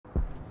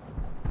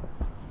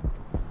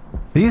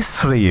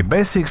These three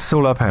basic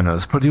solar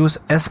panels produce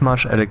as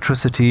much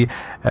electricity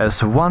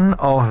as one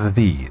of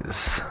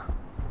these.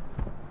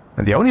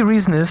 And the only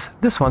reason is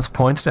this one's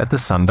pointed at the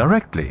sun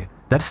directly.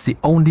 That's the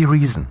only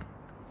reason.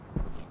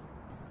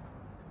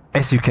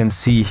 As you can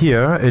see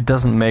here, it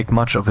doesn't make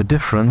much of a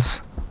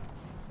difference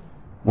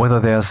whether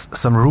there's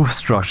some roof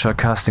structure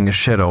casting a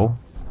shadow,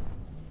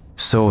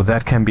 so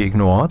that can be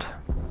ignored.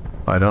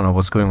 I don't know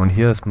what's going on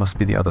here, it must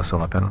be the other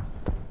solar panel.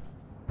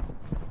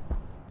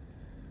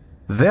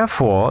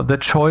 Therefore, the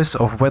choice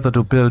of whether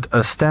to build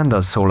a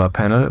standard solar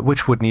panel,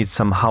 which would need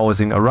some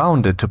housing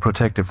around it to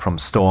protect it from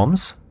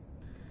storms,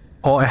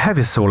 or a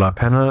heavy solar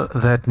panel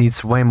that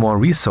needs way more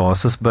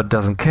resources but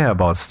doesn't care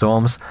about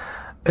storms,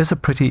 is a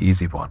pretty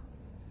easy one.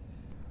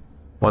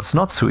 What's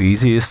not so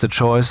easy is the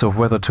choice of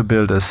whether to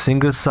build a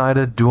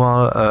single-sided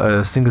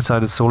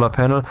solar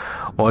panel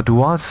or a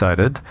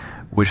dual-sided,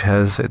 which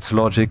has its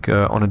logic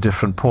on a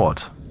different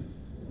port.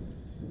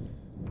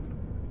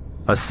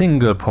 A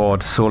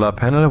single-port solar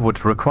panel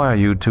would require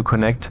you to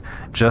connect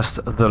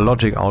just the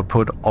logic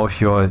output of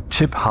your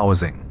chip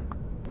housing.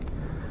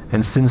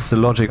 And since the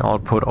logic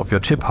output of your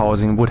chip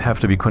housing would have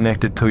to be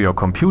connected to your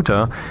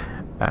computer,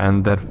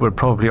 and that will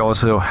probably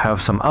also have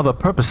some other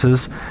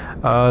purposes,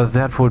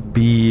 that would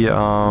be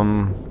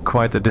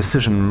quite a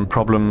decision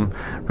problem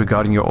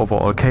regarding your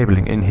overall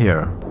cabling in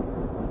here.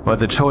 But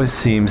the choice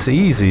seems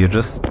easy, you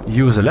just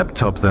use a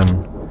laptop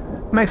then.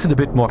 Makes it a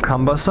bit more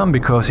cumbersome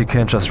because you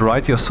can't just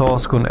write your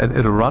source code and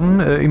it'll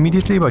run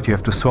immediately, but you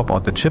have to swap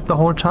out the chip the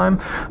whole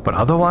time. But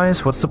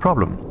otherwise, what's the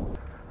problem?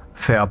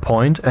 Fair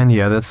point, and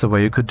yeah, that's the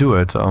way you could do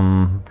it.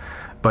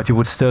 But you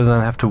would still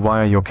then have to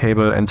wire your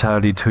cable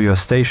entirely to your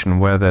station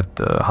where that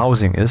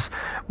housing is.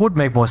 Would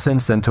make more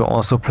sense than to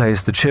also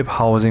place the chip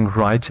housing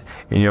right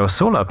in your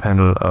solar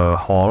panel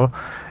hall.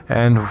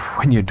 And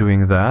when you're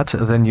doing that,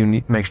 then you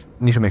need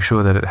to make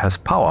sure that it has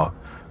power.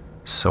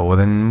 So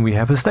then we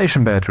have a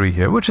station battery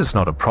here, which is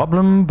not a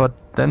problem, but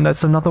then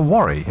that's another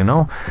worry, you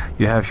know?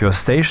 You have your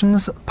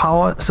station's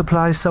power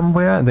supply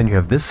somewhere, and then you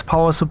have this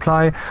power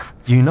supply.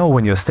 You know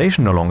when your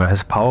station no longer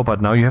has power,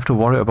 but now you have to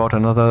worry about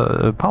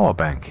another power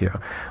bank here.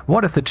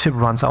 What if the chip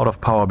runs out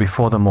of power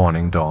before the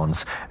morning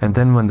dawns, and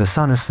then when the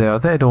sun is there,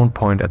 they don't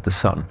point at the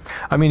sun?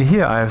 I mean,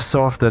 here I have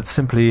solved that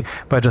simply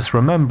by just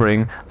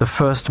remembering the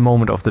first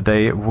moment of the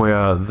day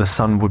where the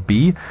sun would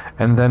be,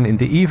 and then in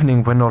the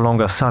evening when no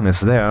longer sun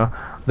is there,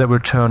 they will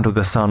turn to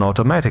the sun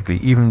automatically,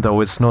 even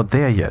though it's not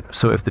there yet.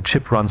 So if the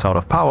chip runs out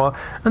of power,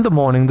 in the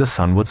morning the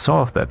sun would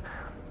solve that.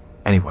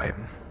 Anyway,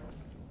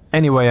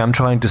 I'm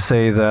trying to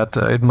say that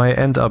it might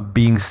end up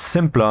being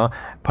simpler,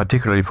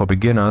 particularly for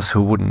beginners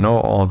who wouldn't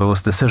know all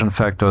those decision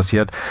factors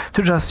yet,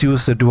 to just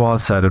use the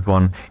dual-sided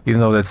one,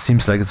 even though that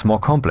seems like it's more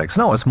complex.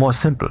 No, it's more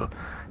simple.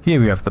 Here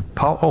we have the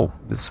power... Oh,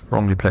 it's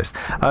wrongly placed.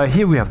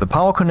 Here we have the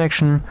power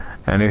connection,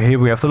 and here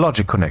we have the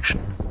logic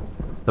connection.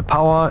 The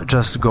power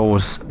just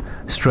goes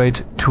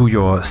straight to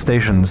your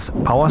station's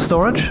power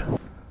storage,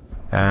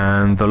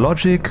 and the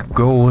logic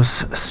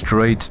goes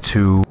straight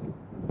to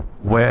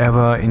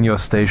wherever in your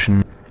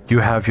station you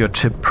have your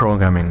chip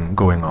programming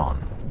going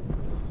on.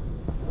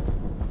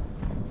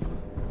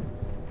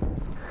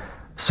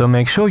 So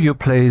make sure you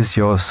place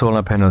your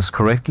solar panels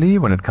correctly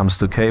when it comes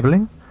to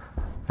cabling,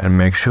 and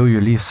make sure you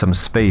leave some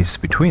space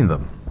between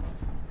them,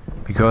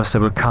 because they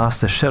will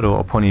cast a shadow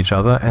upon each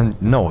other, and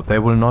no, they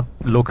will not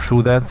look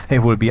through that, they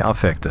will be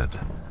affected.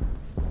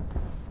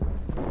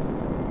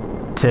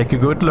 Take a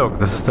good look,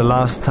 this is the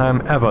last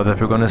time ever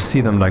that we're gonna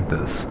see them like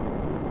this.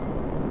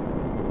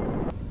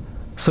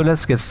 So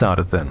let's get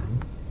started then.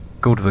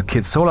 Go to the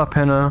kit solar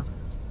panel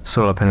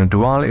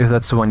dual if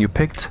that's the one you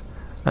picked,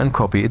 and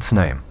copy its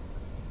name.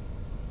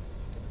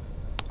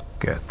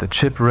 Get the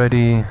chip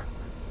ready,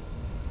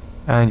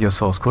 and your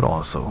source code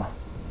also.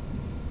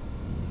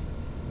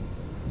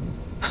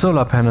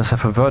 Solar panels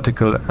have a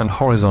vertical and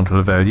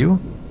horizontal value,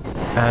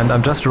 and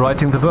I'm just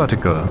writing the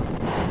vertical.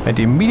 And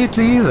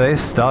immediately they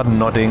start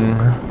nodding.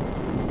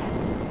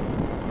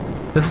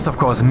 This is of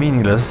course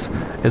meaningless.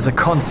 It's a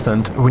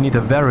constant. We need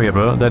a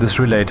variable that is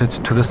related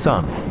to the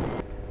sun.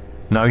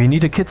 Now you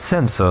need a kit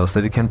sensor so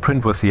that you can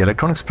print with the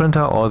electronics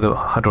printer or the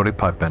hydraulic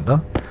pipe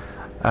bender.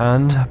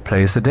 And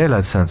place a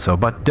daylight sensor,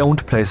 but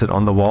don't place it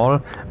on the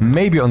wall,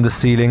 maybe on the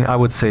ceiling, I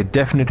would say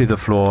definitely the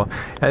floor,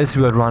 as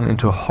you will run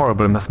into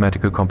horrible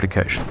mathematical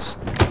complications.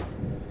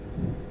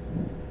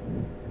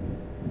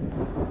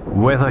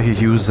 Whether you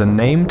use a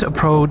named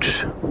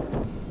approach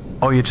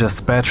or you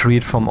just batch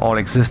read from all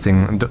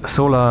existing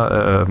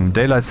solar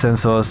daylight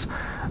sensors,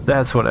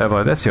 that's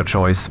whatever, that's your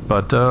choice,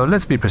 but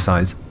let's be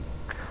precise.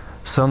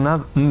 So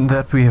now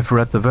that we have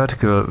read the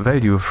vertical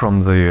value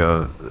from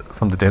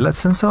the daylight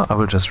sensor, I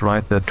will just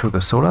write that to the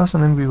solars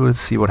and then we will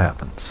see what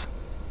happens.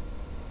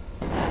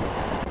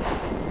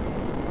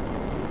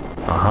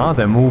 Aha,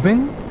 they're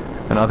moving.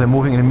 And are they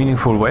moving in a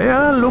meaningful way?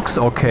 Looks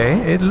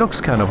okay. It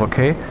looks kind of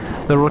okay.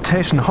 The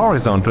rotation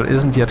horizontal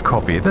isn't yet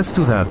copied. Let's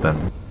do that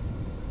then.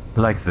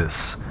 Like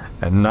this.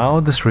 And now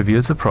this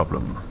reveals a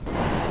problem.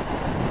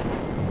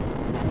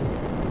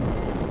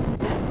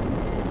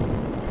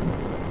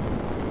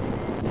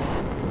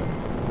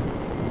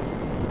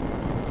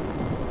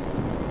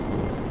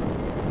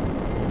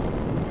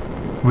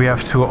 we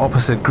have two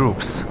opposite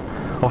groups.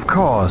 Of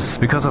course,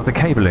 because of the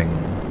cabling.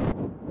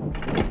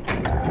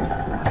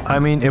 I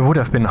mean, it would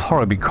have been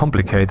horribly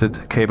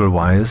complicated,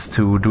 cable-wise,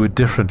 to do it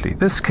differently.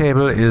 This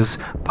cable is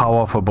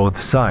power for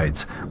both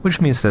sides,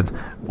 which means that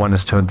one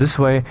is turned this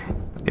way,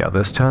 the other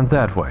is turned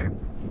that way.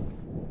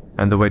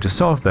 And the way to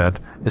solve that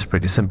is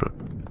pretty simple.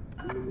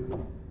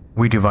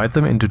 We divide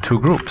them into two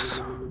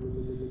groups.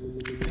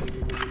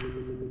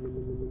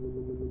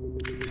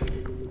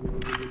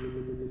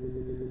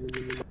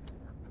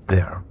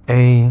 There.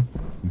 A,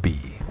 B,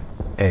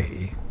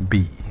 A,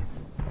 B,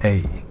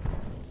 A.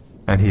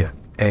 And here.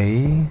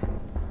 A,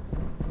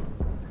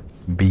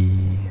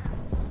 B,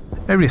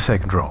 every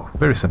second row.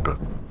 Very simple.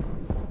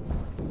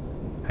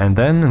 And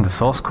then in the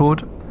source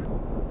code,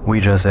 we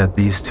just add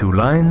these two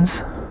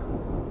lines.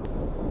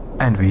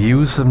 And we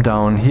use them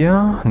down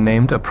here,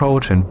 named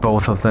approach, and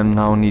both of them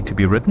now need to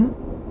be written.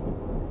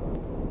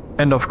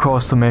 And of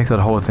course, to make that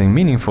whole thing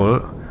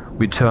meaningful,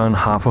 we turn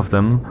half of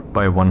them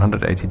by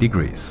 180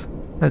 degrees.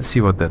 Let's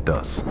see what that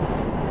does.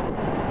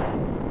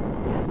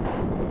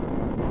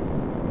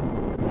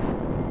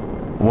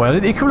 Well,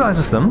 it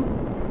equalizes them.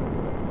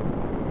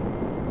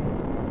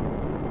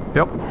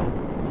 Yep.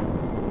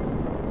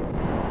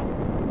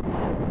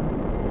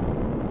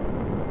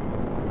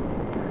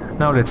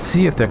 Now let's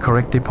see if they're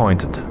correctly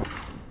pointed.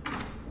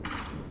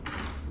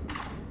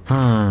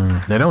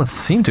 They don't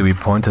seem to be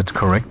pointed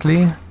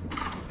correctly.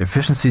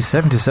 Efficiency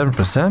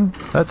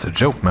 77%? That's a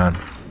joke, man.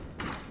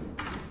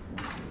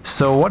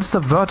 So what's the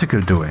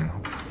vertical doing?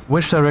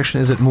 Which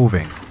direction is it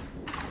moving?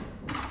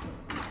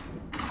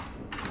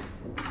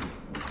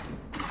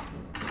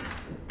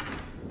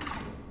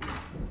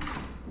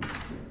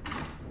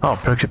 Oh,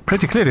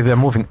 pretty clearly they're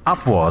moving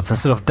upwards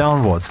instead of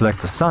downwards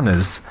like the sun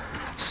is.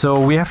 So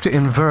we have to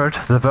invert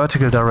the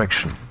vertical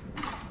direction.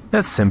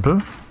 That's simple.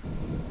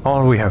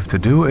 All we have to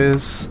do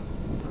is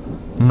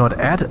not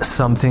add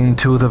something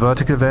to the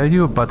vertical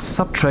value, but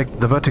subtract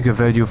the vertical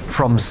value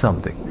from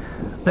something.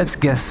 Let's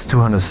guess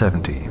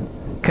 270.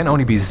 Can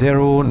only be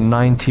 0,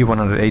 90,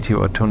 180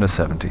 or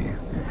 270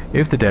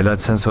 if the daylight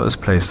sensor is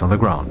placed on the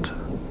ground.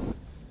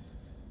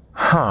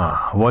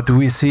 What do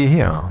we see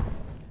here?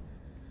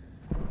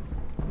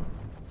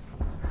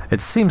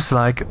 It seems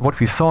like what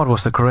we thought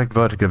was the correct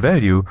vertical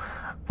value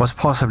was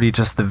possibly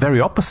just the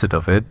very opposite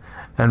of it,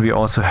 and we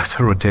also have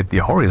to rotate the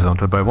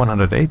horizontal by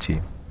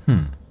 180.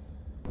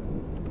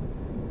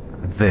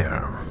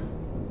 There.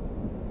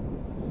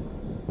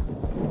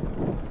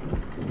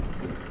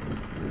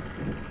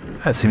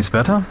 That seems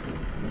better.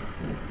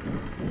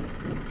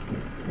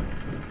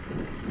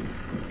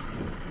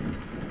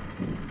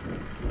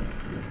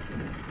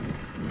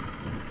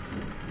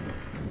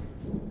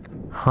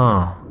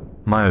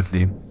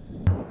 Mildly.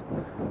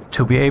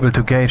 To be able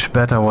to gauge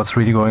better what's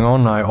really going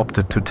on, I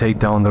opted to take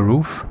down the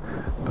roof,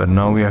 but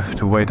now we have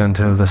to wait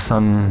until the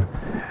sun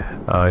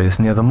is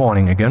near the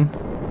morning again.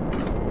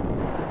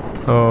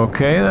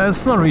 Okay,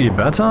 that's not really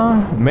better.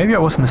 Maybe I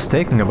was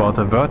mistaken about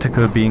the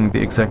vertical being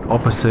the exact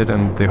opposite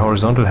and the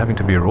horizontal having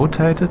to be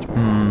rotated.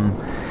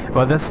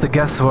 Well, that's the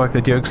guesswork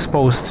that you're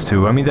exposed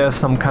to. I mean, there's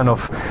some kind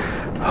of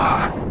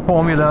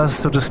formulas,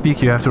 so to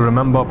speak, you have to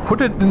remember.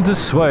 Put it in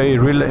this way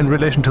in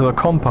relation to the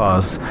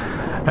compass,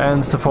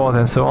 and so forth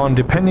and so on,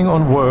 depending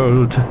on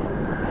world.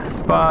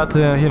 But,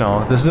 you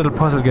know, this little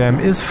puzzle game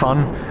is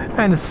fun,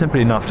 and it's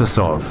simply enough to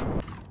solve.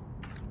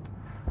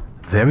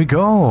 There we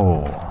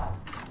go!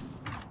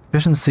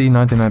 Efficiency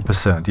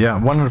 99%. Yeah,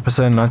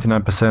 100%,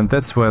 99%,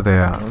 that's where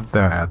they're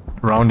at.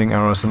 Rounding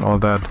errors and all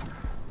that.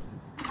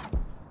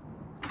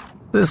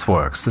 This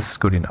works, this is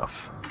good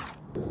enough.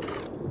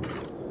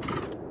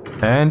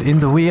 And in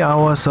the wee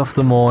hours of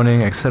the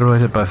morning,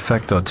 accelerated by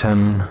factor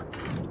 10.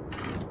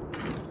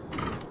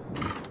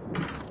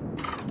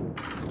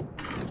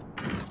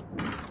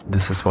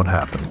 This is what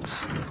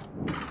happens.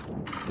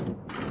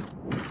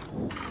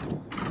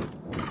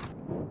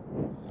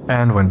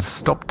 And when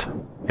stopped,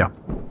 yeah,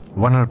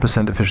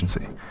 100%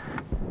 efficiency.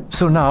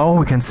 So now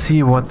we can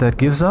see what that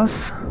gives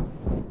us.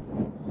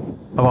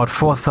 About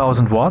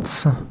 4,000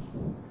 watts.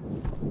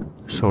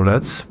 So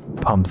let's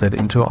pump that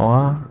into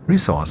our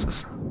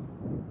resources.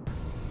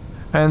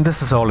 And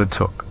this is all it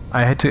took.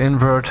 I had to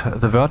invert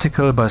the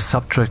vertical by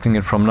subtracting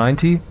it from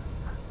 90.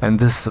 And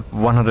this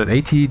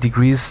 180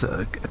 degrees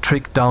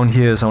trick down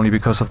here is only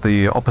because of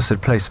the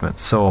opposite placement.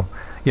 So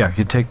yeah,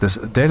 you take this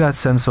daylight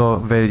sensor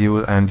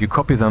value and you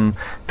copy them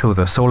to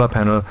the solar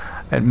panel,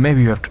 and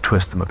maybe you have to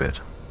twist them a bit.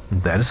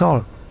 And that is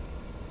all.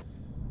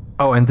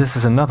 Oh, and this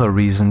is another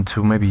reason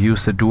to maybe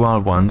use the dual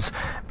ones,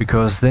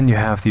 because then you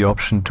have the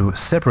option to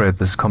separate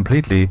this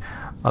completely,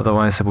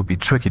 otherwise it would be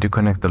tricky to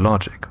connect the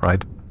logic,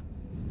 right?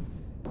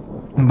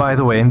 By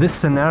the way, in this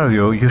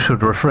scenario you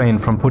should refrain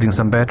from putting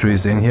some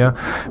batteries in here,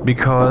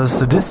 because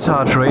the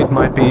discharge rate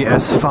might be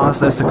as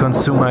fast as the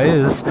consumer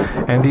is,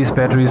 and these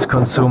batteries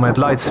consume at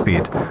light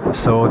speed.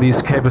 So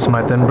these cables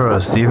might then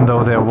burst, even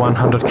though they're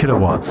 100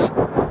 kilowatts.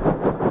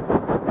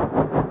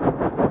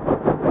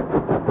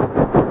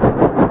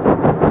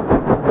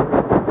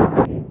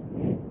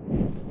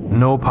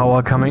 No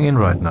power coming in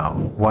right now.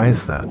 Why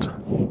is that?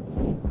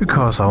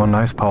 because our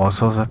nice power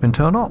sources have been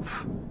turned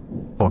off.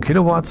 4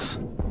 kilowatts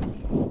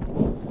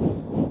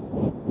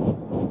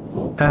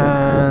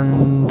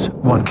and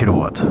 1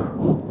 kilowatt.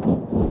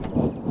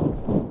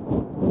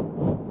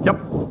 Yep.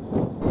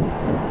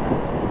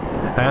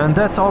 And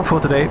that's all for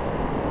today.